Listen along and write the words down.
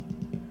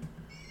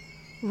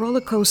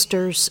Roller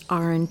coasters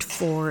aren't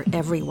for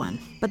everyone,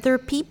 but there are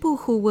people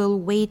who will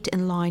wait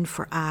in line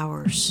for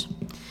hours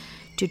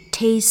to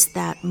taste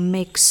that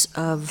mix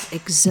of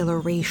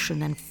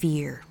exhilaration and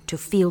fear, to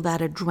feel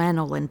that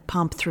adrenaline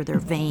pump through their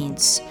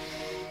veins,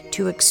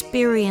 to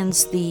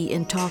experience the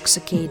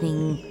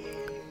intoxicating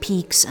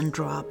peaks and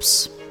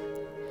drops.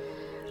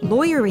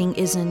 Lawyering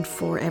isn't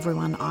for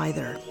everyone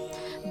either.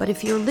 But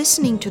if you're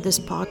listening to this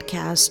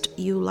podcast,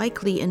 you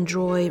likely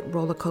enjoy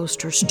roller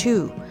coasters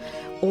too,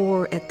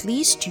 or at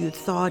least you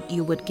thought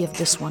you would give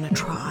this one a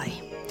try,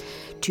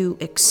 to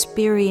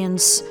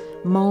experience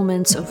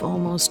moments of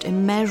almost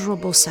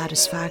immeasurable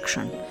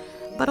satisfaction,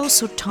 but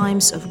also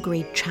times of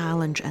great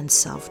challenge and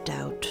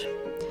self-doubt.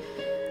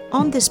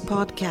 On this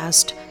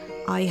podcast,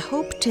 I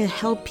hope to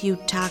help you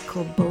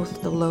tackle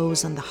both the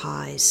lows and the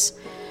highs,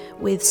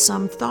 with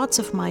some thoughts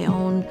of my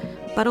own,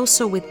 but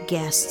also with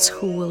guests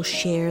who will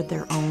share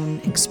their own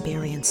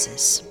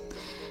experiences.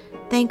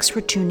 Thanks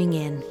for tuning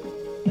in.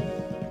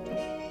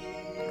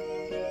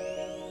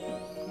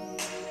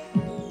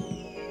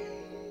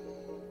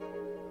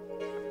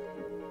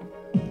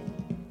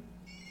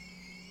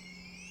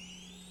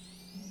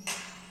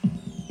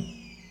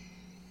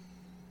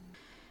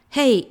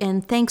 Hey,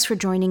 and thanks for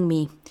joining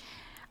me.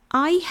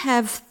 I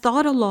have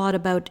thought a lot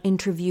about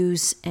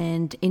interviews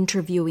and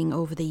interviewing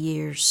over the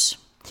years,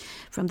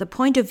 from the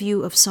point of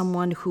view of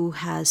someone who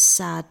has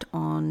sat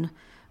on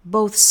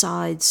both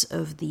sides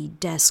of the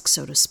desk,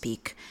 so to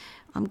speak.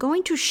 I'm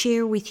going to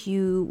share with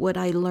you what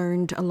I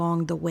learned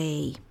along the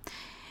way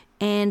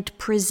and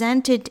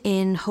present it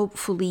in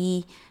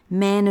hopefully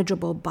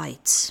manageable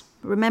bites.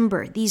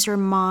 Remember, these are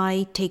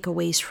my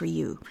takeaways for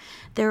you.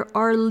 There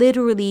are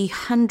literally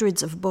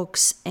hundreds of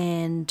books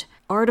and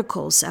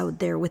articles out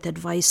there with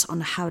advice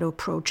on how to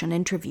approach an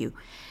interview.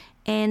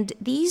 And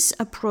these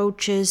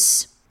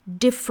approaches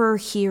differ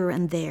here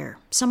and there.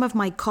 Some of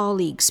my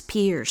colleagues,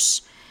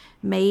 peers,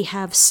 may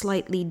have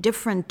slightly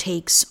different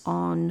takes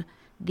on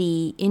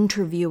the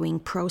interviewing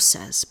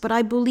process, but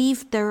I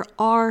believe there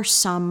are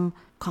some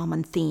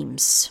common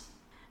themes.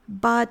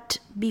 But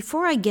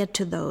before I get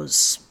to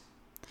those,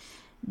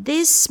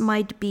 this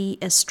might be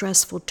a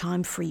stressful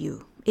time for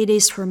you. It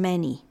is for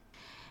many.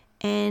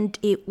 And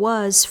it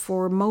was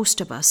for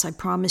most of us, I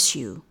promise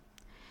you.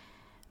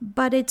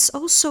 But it's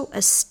also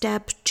a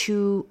step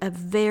to a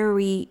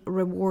very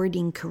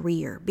rewarding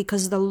career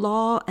because the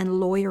law and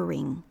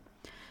lawyering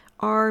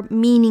are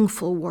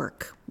meaningful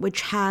work,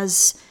 which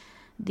has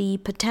the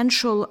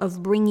potential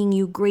of bringing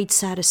you great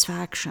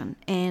satisfaction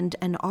and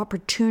an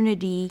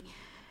opportunity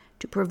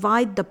to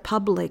provide the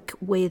public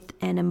with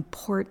an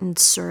important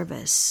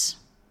service.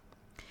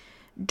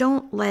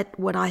 Don't let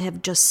what I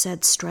have just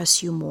said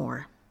stress you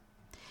more.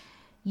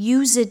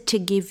 Use it to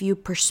give you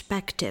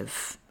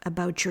perspective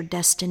about your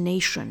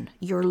destination,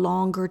 your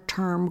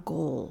longer-term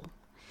goal.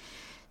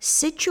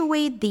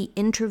 Situate the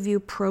interview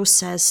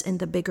process in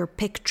the bigger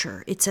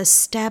picture. It's a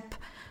step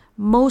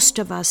most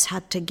of us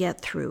had to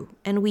get through,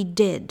 and we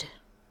did.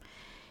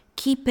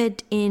 Keep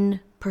it in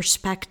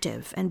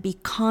perspective and be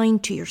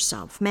kind to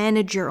yourself.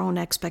 Manage your own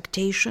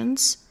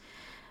expectations,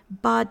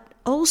 but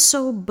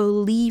also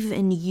believe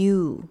in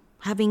you.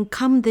 Having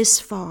come this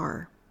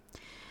far,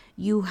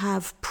 you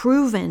have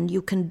proven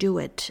you can do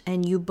it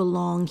and you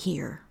belong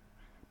here.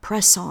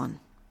 Press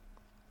on.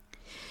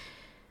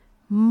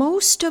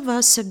 Most of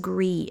us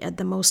agree at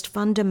the most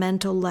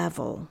fundamental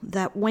level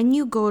that when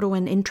you go to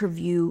an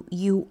interview,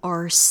 you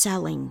are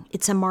selling.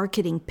 It's a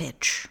marketing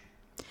pitch.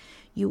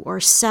 You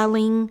are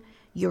selling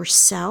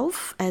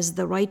yourself as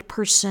the right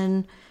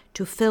person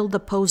to fill the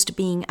post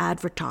being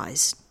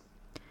advertised.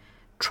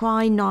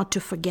 Try not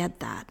to forget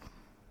that.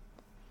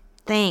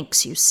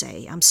 Thanks, you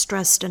say. I'm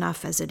stressed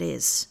enough as it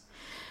is.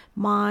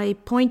 My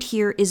point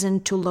here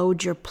isn't to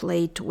load your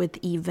plate with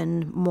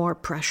even more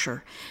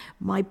pressure.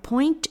 My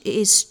point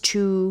is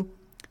to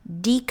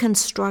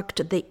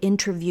deconstruct the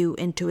interview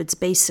into its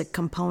basic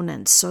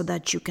components so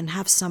that you can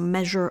have some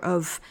measure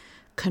of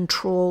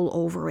control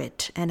over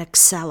it and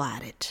excel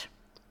at it.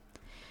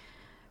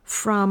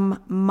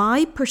 From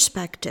my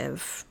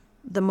perspective,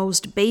 the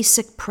most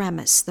basic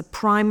premise, the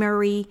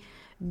primary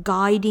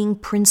guiding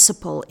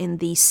principle in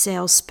the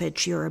sales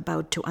pitch you're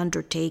about to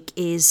undertake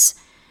is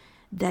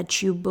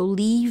that you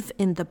believe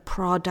in the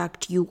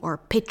product you are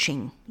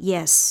pitching.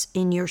 Yes,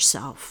 in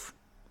yourself.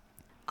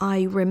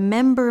 I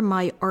remember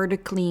my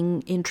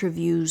articling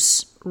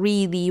interviews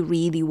really,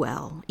 really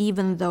well,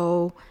 even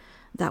though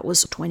that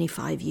was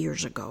 25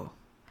 years ago.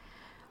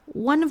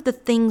 One of the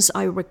things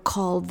I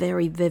recall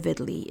very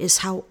vividly is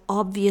how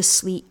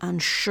obviously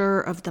unsure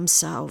of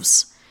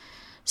themselves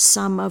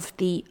some of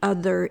the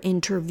other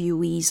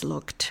interviewees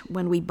looked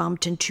when we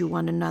bumped into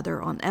one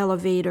another on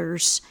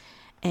elevators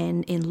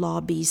and in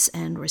lobbies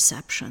and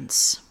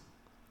receptions.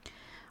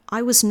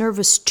 I was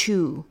nervous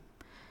too,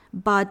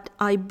 but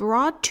I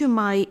brought to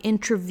my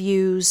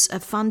interviews a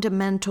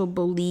fundamental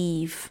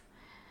belief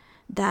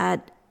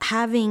that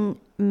having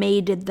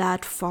made it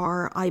that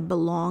far, I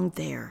belonged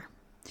there.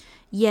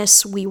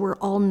 Yes, we were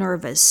all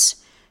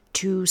nervous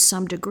to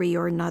some degree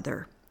or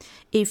another.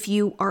 If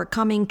you are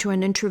coming to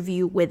an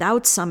interview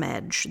without some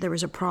edge, there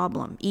is a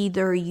problem.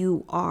 Either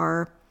you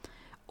are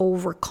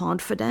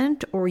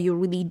overconfident or you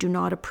really do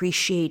not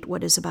appreciate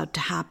what is about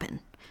to happen.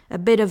 A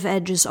bit of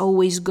edge is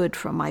always good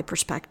from my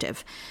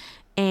perspective.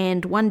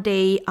 And one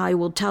day I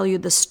will tell you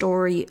the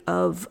story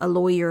of a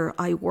lawyer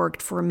I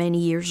worked for many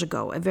years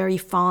ago, a very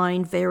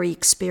fine, very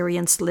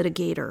experienced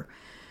litigator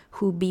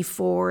who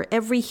before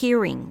every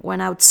hearing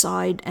went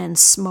outside and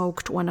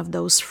smoked one of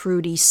those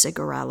fruity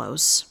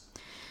cigarellos.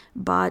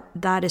 But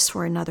that is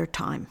for another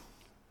time.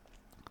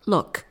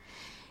 Look,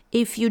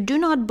 if you do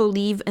not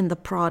believe in the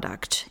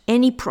product,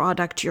 any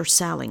product you're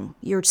selling,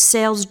 your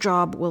sales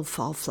job will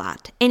fall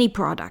flat. Any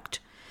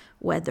product,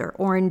 whether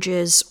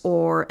oranges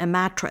or a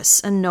mattress.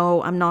 And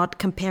no, I'm not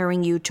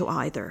comparing you to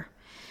either.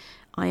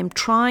 I am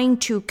trying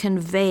to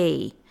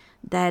convey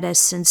that a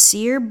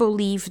sincere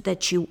belief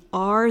that you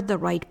are the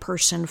right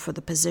person for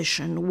the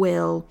position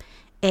will,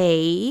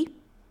 A,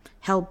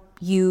 help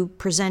you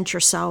present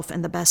yourself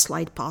in the best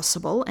light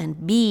possible,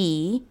 and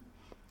B,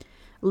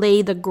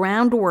 lay the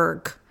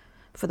groundwork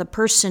for the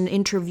person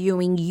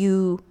interviewing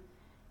you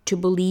to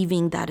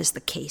believing that is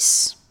the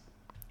case.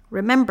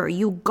 Remember,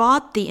 you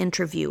got the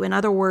interview. In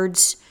other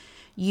words,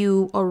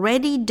 you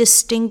already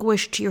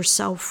distinguished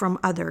yourself from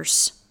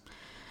others.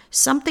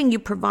 Something you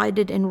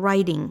provided in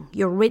writing,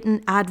 your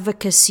written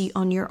advocacy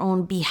on your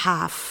own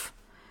behalf,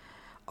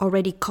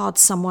 already caught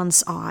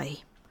someone's eye.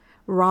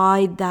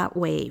 Ride that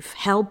wave.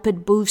 Help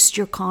it boost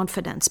your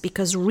confidence,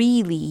 because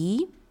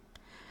really,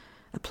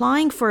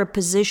 applying for a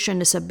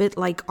position is a bit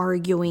like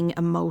arguing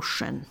a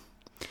motion.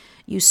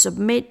 You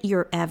submit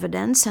your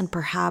evidence and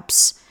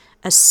perhaps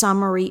a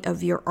summary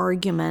of your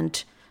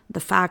argument, the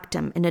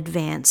factum, in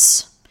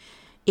advance.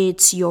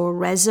 It's your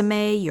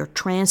resume, your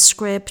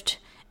transcript,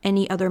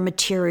 any other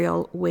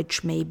material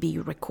which may be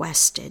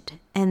requested.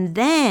 And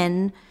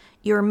then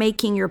you're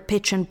making your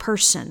pitch in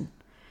person.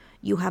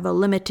 You have a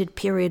limited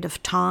period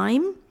of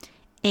time,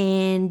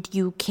 and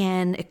you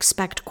can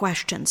expect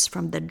questions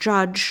from the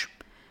judge,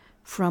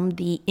 from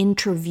the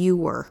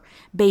interviewer,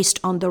 based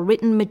on the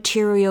written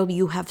material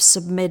you have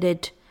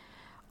submitted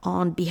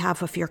on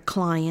behalf of your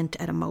client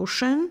at a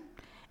motion,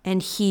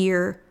 and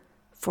here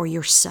for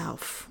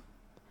yourself.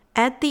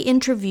 At the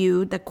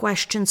interview, the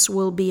questions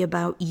will be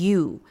about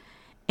you,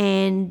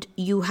 and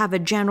you have a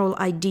general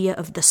idea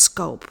of the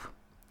scope.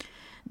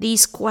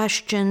 These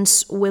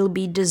questions will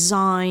be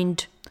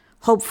designed,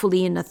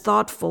 hopefully in a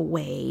thoughtful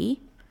way,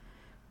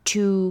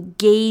 to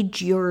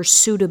gauge your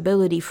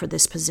suitability for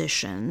this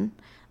position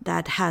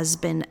that has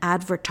been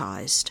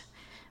advertised.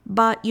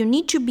 But you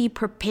need to be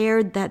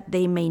prepared that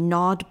they may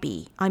not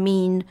be.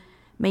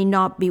 May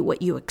not be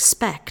what you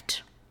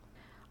expect.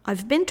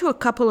 I've been to a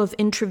couple of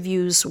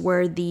interviews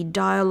where the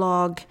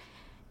dialogue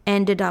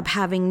ended up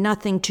having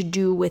nothing to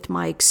do with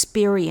my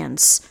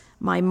experience,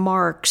 my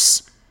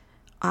marks,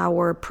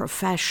 our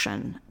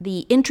profession. The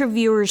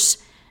interviewers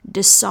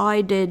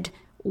decided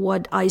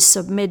what I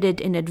submitted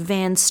in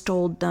advance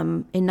told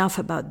them enough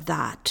about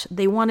that.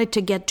 They wanted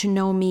to get to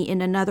know me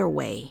in another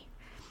way,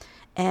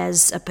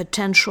 as a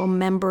potential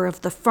member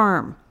of the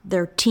firm,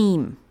 their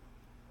team.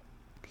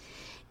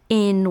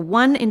 In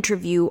one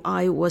interview,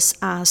 I was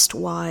asked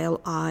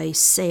while I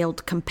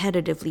sailed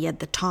competitively at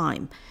the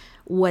time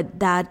what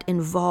that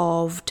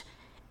involved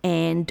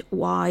and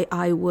why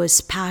I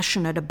was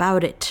passionate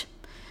about it.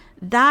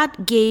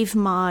 That gave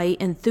my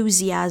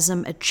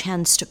enthusiasm a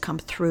chance to come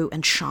through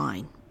and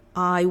shine.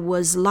 I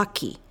was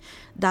lucky.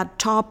 That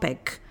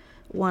topic,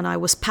 one I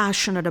was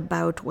passionate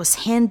about,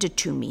 was handed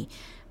to me.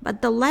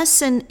 But the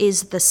lesson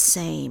is the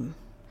same.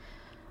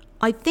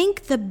 I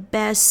think the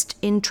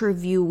best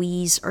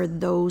interviewees are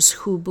those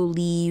who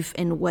believe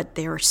in what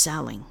they're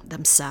selling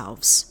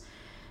themselves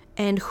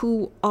and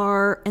who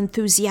are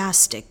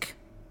enthusiastic.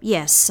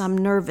 Yes, some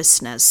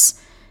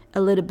nervousness, a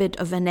little bit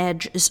of an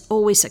edge is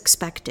always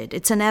expected.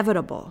 It's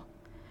inevitable.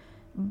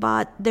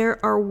 But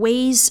there are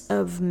ways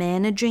of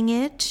managing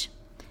it,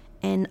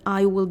 and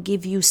I will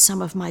give you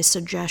some of my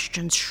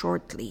suggestions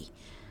shortly.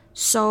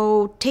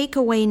 So,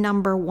 takeaway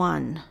number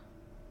 1,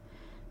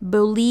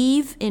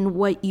 believe in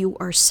what you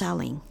are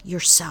selling,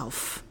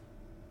 yourself.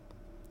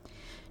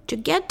 To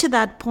get to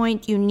that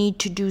point, you need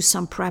to do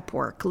some prep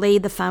work, lay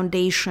the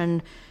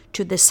foundation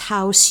to this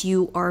house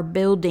you are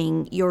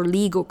building your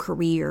legal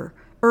career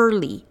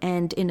early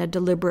and in a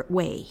deliberate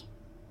way.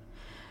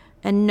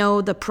 And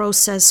no, the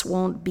process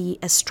won't be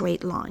a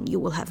straight line. You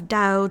will have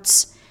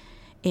doubts.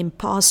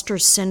 Imposter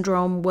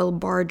syndrome will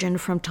barge in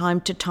from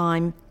time to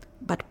time,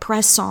 but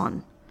press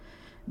on.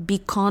 Be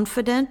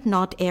confident,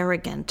 not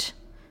arrogant.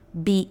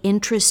 Be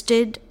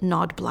interested,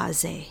 not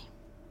blasé.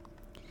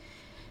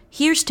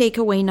 Here's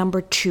takeaway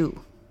number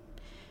 2.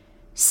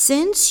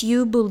 Since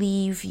you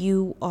believe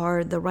you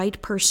are the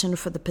right person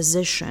for the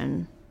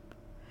position,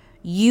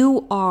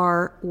 you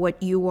are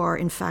what you are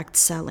in fact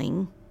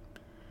selling,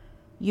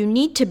 you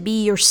need to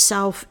be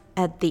yourself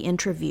at the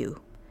interview.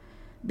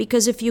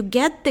 Because if you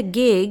get the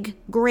gig,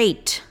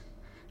 great,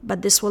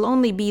 but this will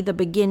only be the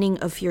beginning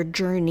of your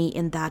journey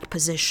in that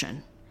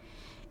position.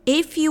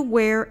 If you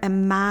wear a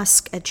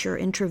mask at your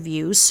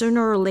interview,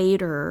 sooner or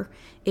later,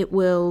 it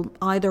will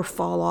either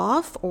fall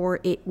off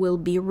or it will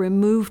be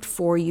removed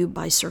for you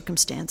by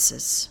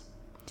circumstances.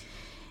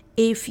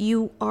 If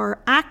you are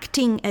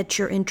acting at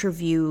your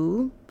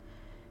interview,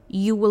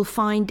 you will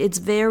find it's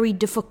very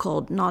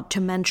difficult, not to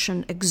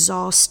mention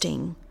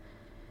exhausting,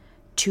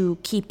 to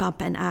keep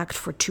up an act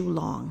for too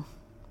long.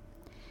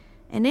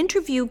 An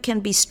interview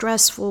can be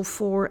stressful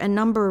for a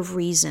number of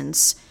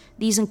reasons.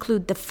 These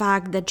include the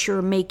fact that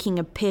you're making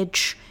a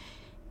pitch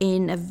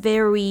in a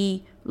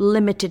very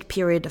limited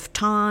period of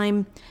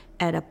time,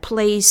 at a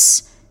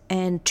place,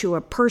 and to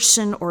a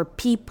person or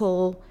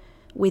people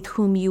with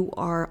whom you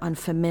are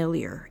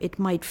unfamiliar. It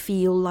might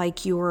feel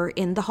like you're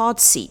in the hot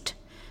seat.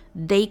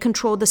 They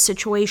control the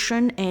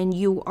situation and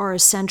you are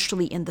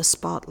essentially in the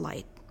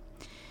spotlight.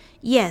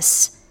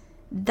 Yes,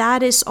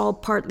 that is all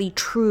partly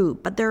true,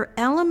 but there are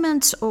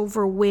elements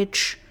over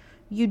which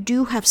you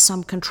do have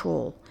some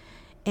control,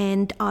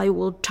 and I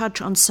will touch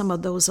on some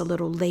of those a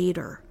little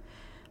later.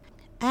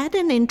 At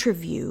an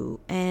interview,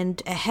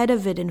 and ahead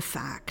of it in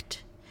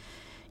fact,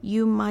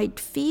 you might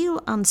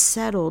feel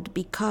unsettled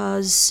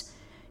because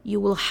you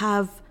will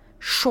have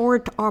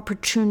short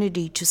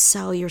opportunity to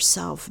sell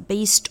yourself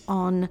based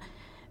on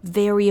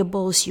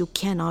variables you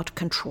cannot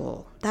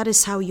control. That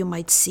is how you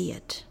might see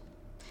it.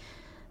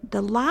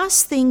 The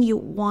last thing you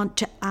want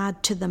to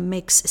add to the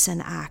mix is an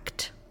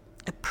act,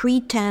 a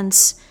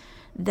pretense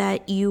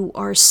that you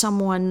are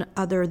someone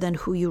other than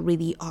who you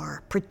really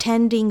are.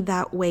 Pretending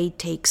that way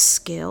takes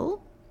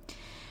skill,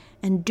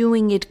 and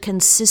doing it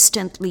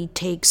consistently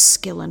takes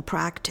skill and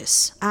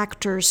practice.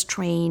 Actors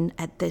train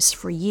at this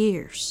for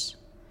years.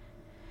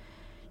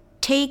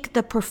 Take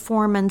the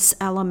performance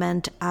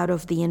element out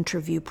of the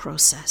interview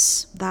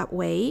process. That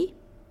way,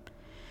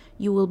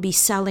 you will be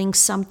selling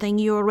something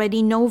you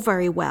already know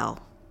very well,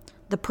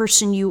 the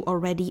person you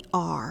already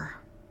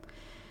are.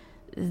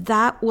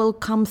 That will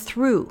come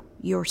through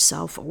your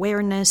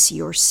self-awareness,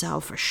 your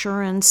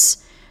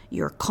self-assurance,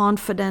 your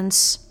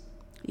confidence,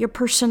 your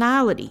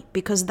personality,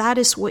 because that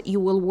is what you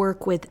will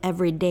work with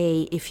every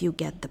day if you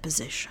get the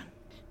position.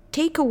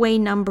 Takeaway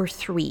number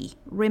 3,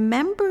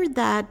 remember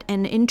that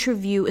an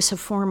interview is a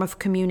form of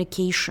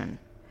communication,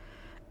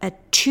 a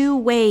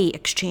two-way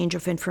exchange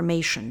of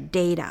information,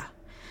 data.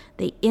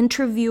 The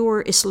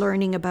interviewer is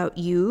learning about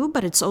you,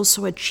 but it's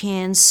also a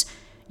chance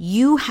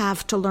you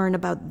have to learn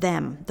about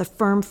them, the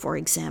firm, for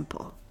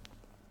example.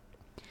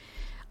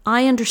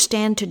 I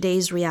understand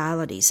today's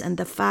realities and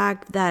the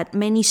fact that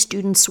many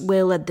students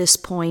will, at this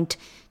point,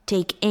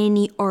 take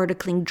any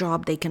articling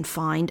job they can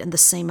find, and the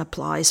same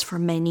applies for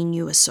many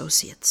new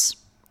associates.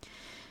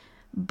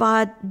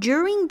 But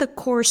during the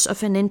course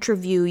of an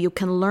interview, you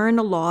can learn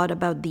a lot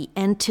about the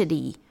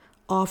entity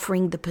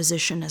offering the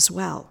position as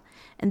well,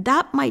 and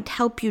that might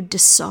help you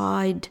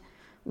decide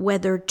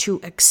whether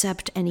to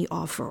accept any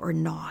offer or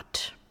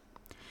not.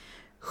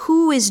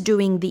 Who is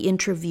doing the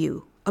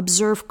interview?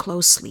 Observe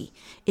closely.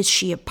 Is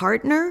she a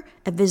partner,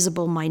 a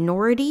visible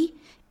minority?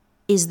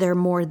 Is there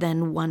more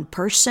than one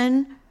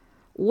person?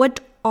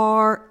 What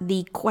are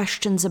the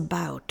questions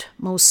about?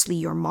 Mostly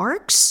your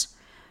marks?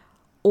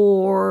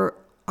 Or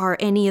are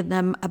any of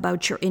them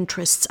about your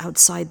interests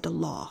outside the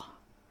law?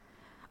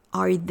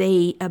 Are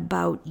they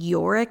about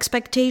your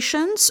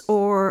expectations,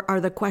 or are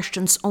the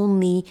questions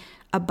only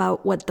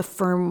about what the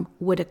firm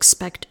would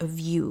expect of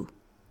you?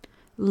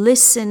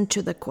 Listen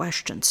to the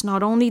questions,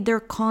 not only their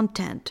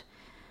content,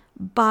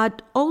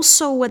 but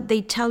also what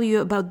they tell you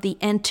about the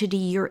entity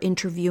you're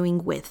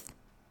interviewing with.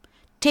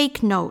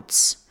 Take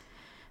notes,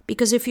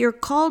 because if you're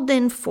called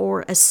in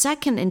for a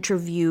second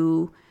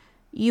interview,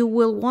 you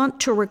will want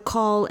to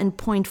recall in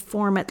point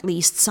form at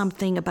least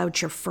something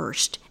about your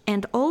first.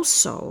 And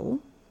also,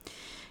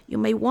 you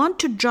may want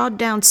to jot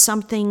down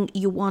something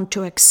you want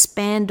to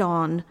expand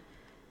on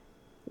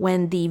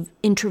when the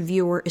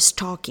interviewer is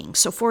talking.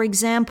 So for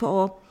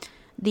example,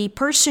 the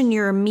person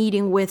you're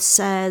meeting with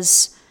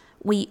says,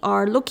 "We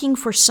are looking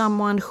for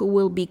someone who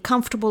will be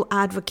comfortable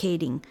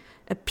advocating,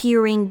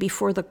 appearing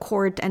before the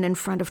court and in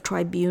front of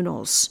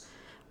tribunals.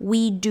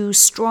 We do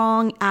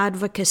strong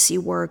advocacy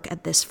work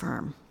at this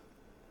firm."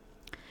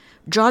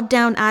 Jot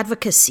down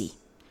advocacy.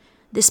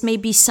 This may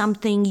be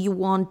something you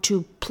want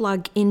to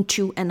plug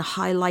into and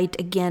highlight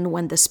again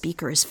when the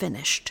speaker is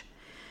finished.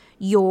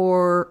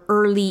 Your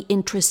early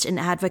interest in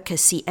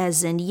advocacy,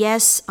 as in,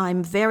 yes,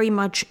 I'm very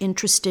much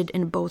interested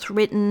in both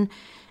written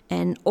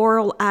and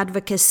oral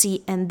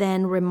advocacy, and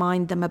then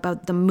remind them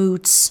about the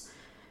moots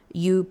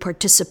you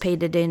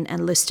participated in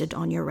and listed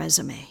on your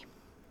resume.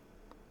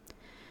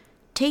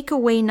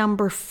 Takeaway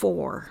number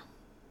 4.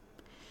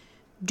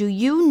 Do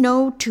you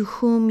know to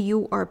whom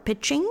you are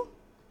pitching?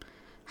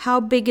 How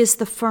big is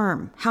the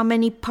firm? How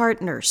many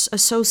partners,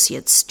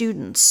 associates,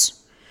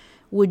 students?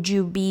 Would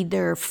you be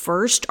their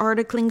first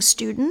articling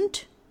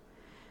student?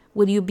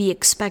 Will you be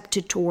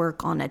expected to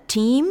work on a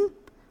team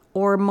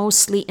or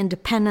mostly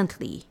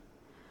independently?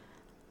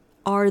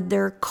 Are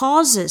there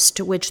causes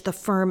to which the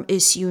firm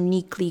is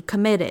uniquely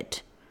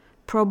committed?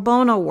 Pro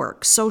bono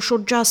work, social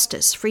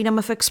justice, freedom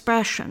of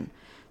expression,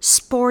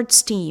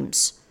 sports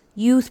teams,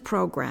 youth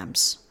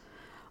programs.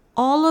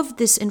 All of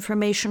this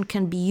information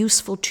can be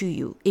useful to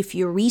you if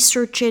you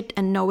research it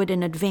and know it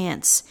in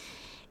advance.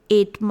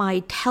 It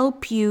might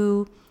help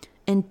you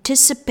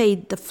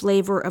anticipate the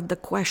flavor of the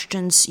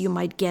questions you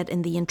might get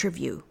in the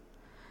interview.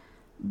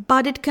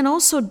 But it can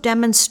also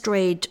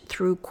demonstrate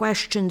through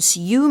questions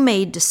you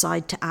may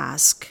decide to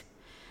ask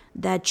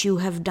that you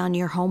have done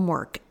your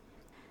homework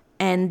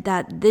and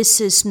that this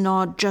is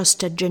not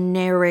just a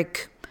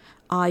generic,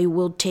 I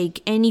will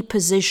take any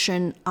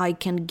position I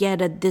can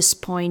get at this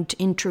point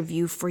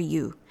interview for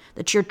you,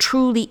 that you're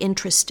truly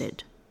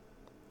interested.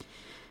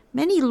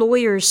 Many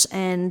lawyers,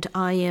 and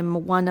I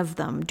am one of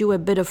them, do a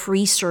bit of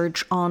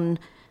research on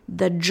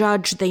the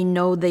judge they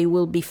know they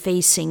will be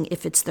facing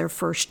if it's their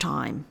first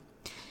time.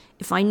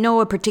 If I know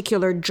a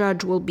particular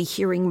judge will be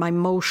hearing my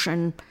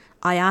motion,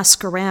 I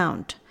ask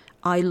around.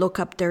 I look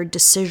up their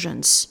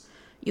decisions.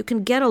 You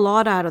can get a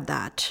lot out of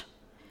that.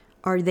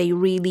 Are they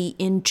really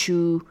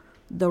into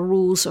the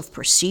rules of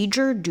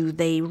procedure? Do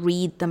they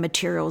read the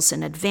materials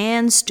in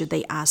advance? Do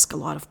they ask a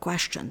lot of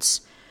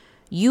questions?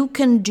 You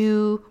can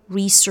do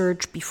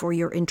research before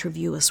your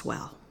interview as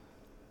well.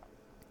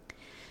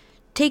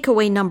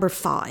 Takeaway number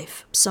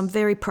 5, some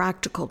very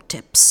practical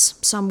tips.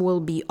 Some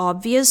will be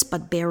obvious,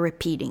 but bear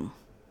repeating.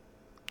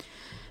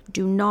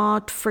 Do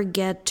not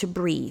forget to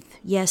breathe.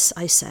 Yes,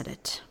 I said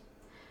it.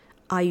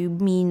 I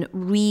mean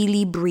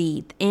really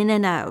breathe in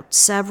and out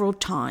several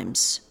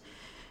times.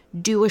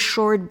 Do a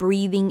short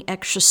breathing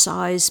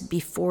exercise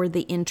before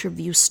the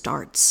interview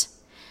starts,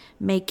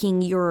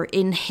 making your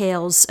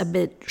inhales a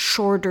bit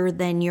shorter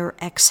than your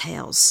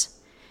exhales.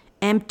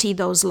 Empty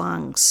those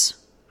lungs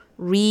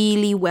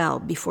really well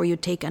before you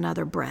take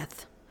another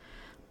breath.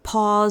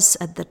 Pause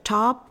at the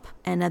top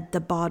and at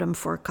the bottom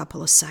for a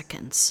couple of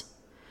seconds.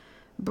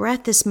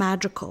 Breath is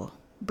magical.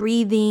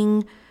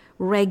 Breathing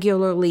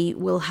regularly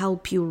will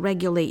help you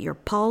regulate your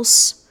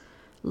pulse,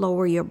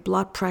 lower your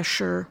blood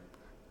pressure,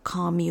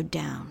 calm you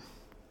down.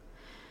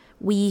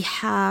 We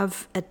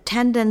have a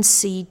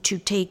tendency to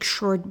take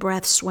short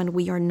breaths when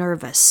we are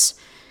nervous.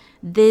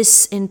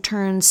 This in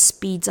turn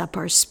speeds up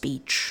our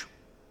speech.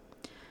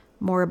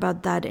 More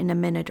about that in a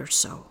minute or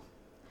so.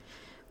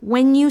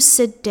 When you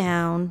sit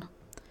down,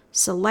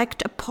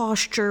 select a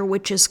posture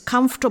which is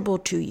comfortable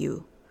to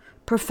you.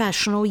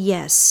 Professional,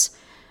 yes,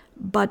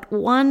 but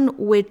one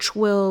which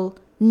will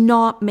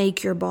not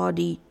make your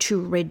body too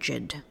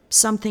rigid.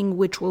 Something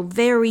which will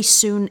very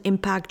soon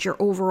impact your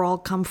overall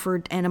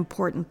comfort and,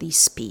 importantly,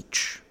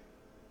 speech.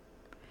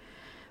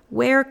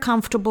 Wear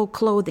comfortable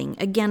clothing.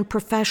 Again,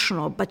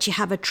 professional, but you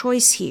have a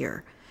choice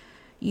here.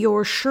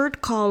 Your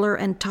shirt collar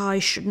and tie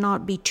should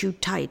not be too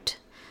tight.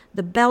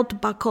 The belt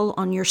buckle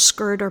on your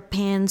skirt or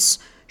pants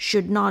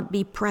should not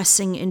be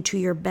pressing into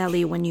your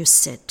belly when you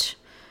sit.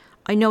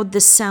 I know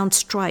this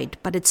sounds trite,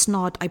 but it's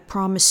not, I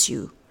promise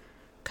you.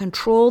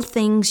 Control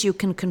things you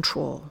can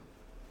control.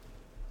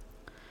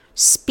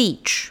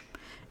 Speech,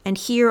 and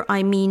here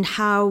I mean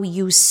how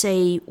you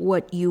say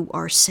what you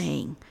are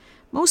saying.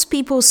 Most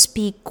people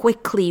speak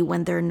quickly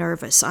when they're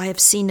nervous. I have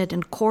seen it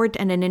in court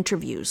and in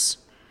interviews.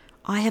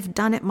 I have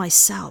done it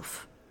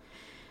myself.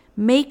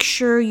 Make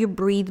sure you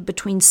breathe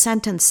between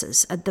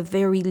sentences at the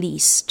very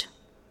least.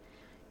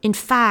 In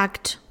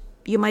fact,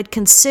 you might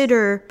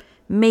consider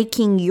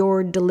making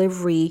your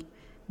delivery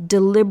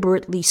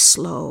deliberately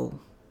slow.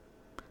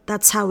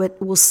 That's how it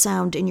will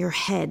sound in your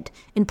head.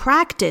 In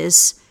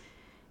practice,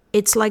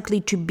 it's likely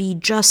to be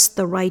just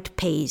the right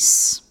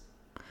pace.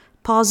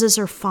 Pauses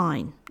are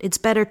fine. It's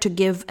better to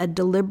give a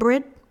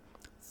deliberate,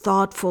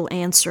 thoughtful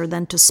answer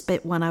than to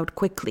spit one out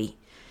quickly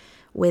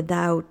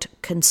without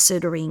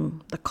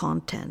considering the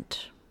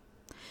content.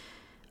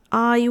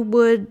 I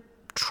would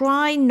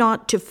try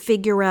not to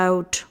figure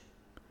out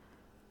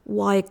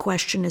why a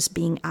question is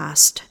being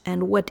asked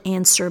and what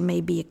answer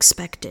may be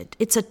expected.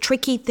 It's a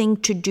tricky thing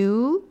to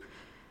do,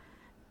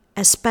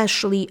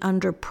 especially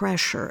under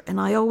pressure,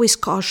 and I always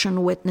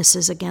caution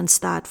witnesses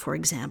against that, for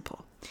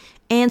example.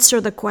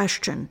 Answer the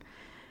question.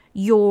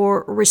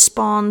 Your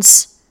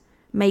response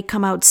may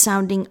come out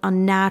sounding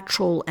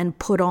unnatural and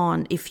put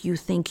on if you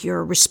think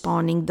you're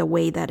responding the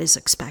way that is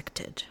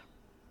expected.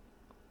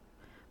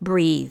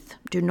 Breathe.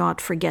 Do not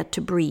forget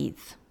to breathe.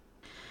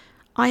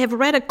 I have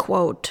read a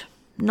quote,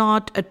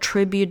 not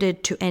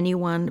attributed to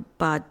anyone,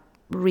 but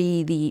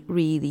really,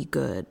 really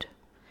good.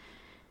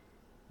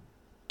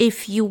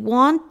 If you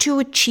want to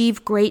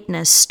achieve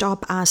greatness,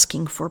 stop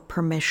asking for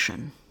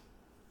permission.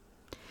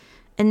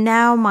 And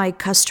now my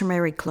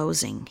customary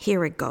closing.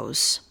 Here it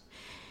goes.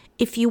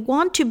 If you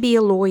want to be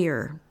a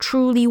lawyer,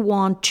 truly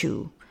want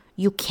to,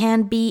 you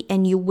can be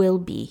and you will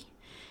be.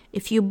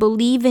 If you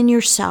believe in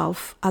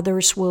yourself,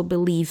 others will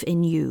believe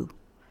in you.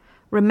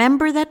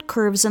 Remember that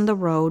curves in the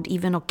road,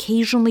 even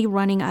occasionally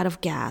running out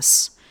of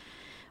gas,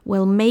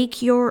 will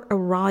make your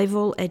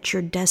arrival at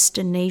your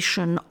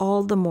destination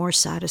all the more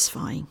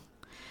satisfying.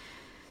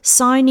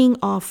 Signing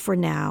off for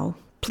now.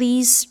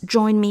 Please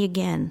join me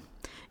again.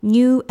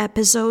 New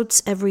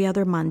episodes every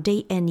other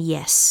Monday, and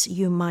yes,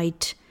 you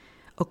might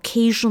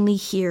occasionally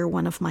hear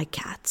one of my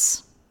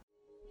cats.